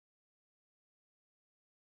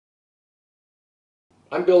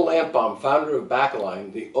I'm Bill Landtbom, founder of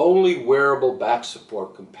Backalign, the only wearable back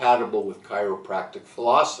support compatible with chiropractic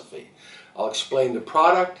philosophy. I'll explain the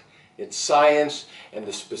product, its science, and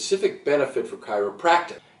the specific benefit for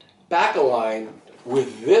chiropractic. Backalign,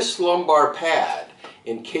 with this lumbar pad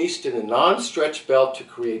encased in a non-stretch belt to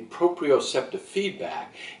create proprioceptive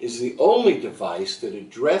feedback, is the only device that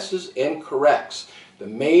addresses and corrects the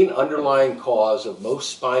main underlying cause of most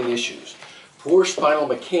spine issues, poor spinal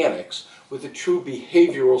mechanics, with a true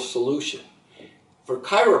behavioral solution. For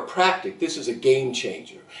chiropractic, this is a game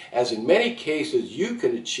changer, as in many cases you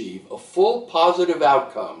can achieve a full positive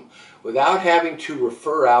outcome without having to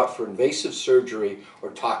refer out for invasive surgery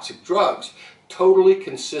or toxic drugs, totally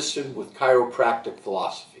consistent with chiropractic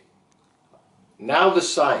philosophy. Now the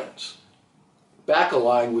science.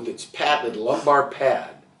 Backalign, with its patented lumbar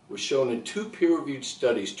pad, was shown in 2 peer-reviewed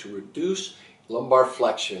studies to reduce lumbar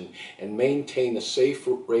flexion and maintain a safe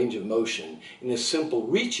range of motion in a simple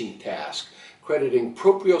reaching task, crediting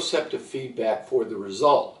proprioceptive feedback for the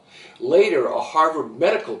result. Later, a Harvard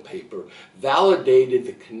medical paper validated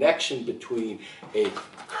the connection between a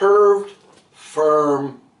curved,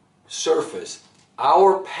 firm surface,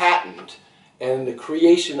 our patent, and the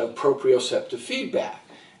creation of proprioceptive feedback.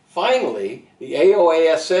 Finally, the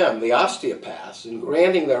AOASM, the osteopaths, in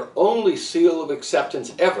granting their only seal of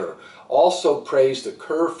acceptance ever, also praised the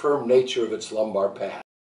curved, firm nature of its lumbar pad.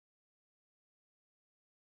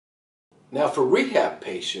 Now, for rehab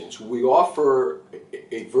patients, we offer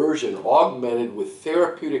a version augmented with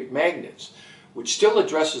therapeutic magnets, which still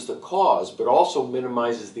addresses the cause, but also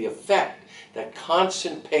minimizes the effect, that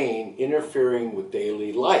constant pain interfering with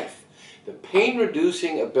daily life. The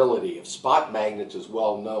pain-reducing ability of spot magnets is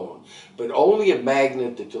well known, but only a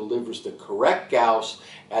magnet that delivers the correct Gauss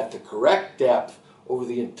at the correct depth over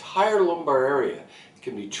the entire lumbar area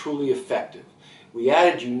can be truly effective. We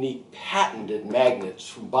added unique patented magnets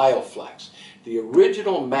from Bioflex, the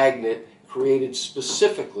original magnet created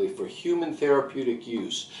specifically for human therapeutic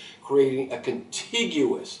use, creating a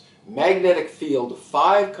contiguous magnetic field of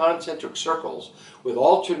 5 concentric circles with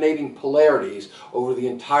alternating polarities over the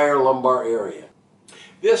entire lumbar area.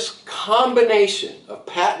 This combination of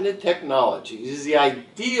patented technologies is the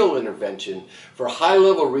ideal intervention for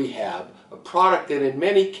high-level rehab, a product that in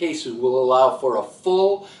many cases will allow for a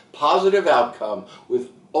full positive outcome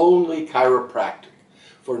with only chiropractic.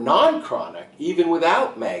 For non-chronic, even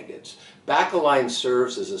without magnets, Backalign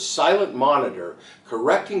serves as a silent monitor,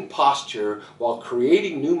 correcting posture while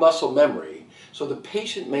creating new muscle memory, so the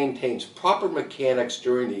patient maintains proper mechanics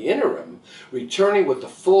during the interim, returning with the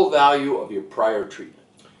full value of your prior treatment.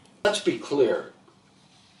 Let's be clear,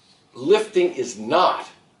 lifting is not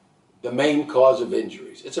the main cause of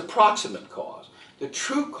injuries. It's a proximate cause. The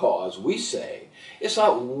true cause, we say, is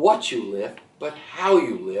not what you lift, but how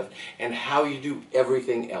you lift and how you do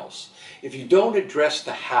everything else. If you don't address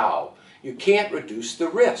the how, you can't reduce the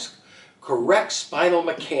risk. Correct spinal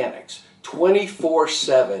mechanics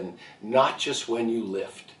 24/7, not just when you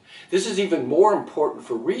lift. This is even more important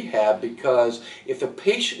for rehab because if the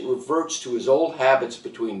patient reverts to his old habits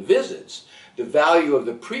between visits, the value of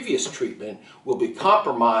the previous treatment will be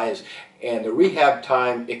compromised and the rehab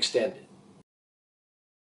time extended.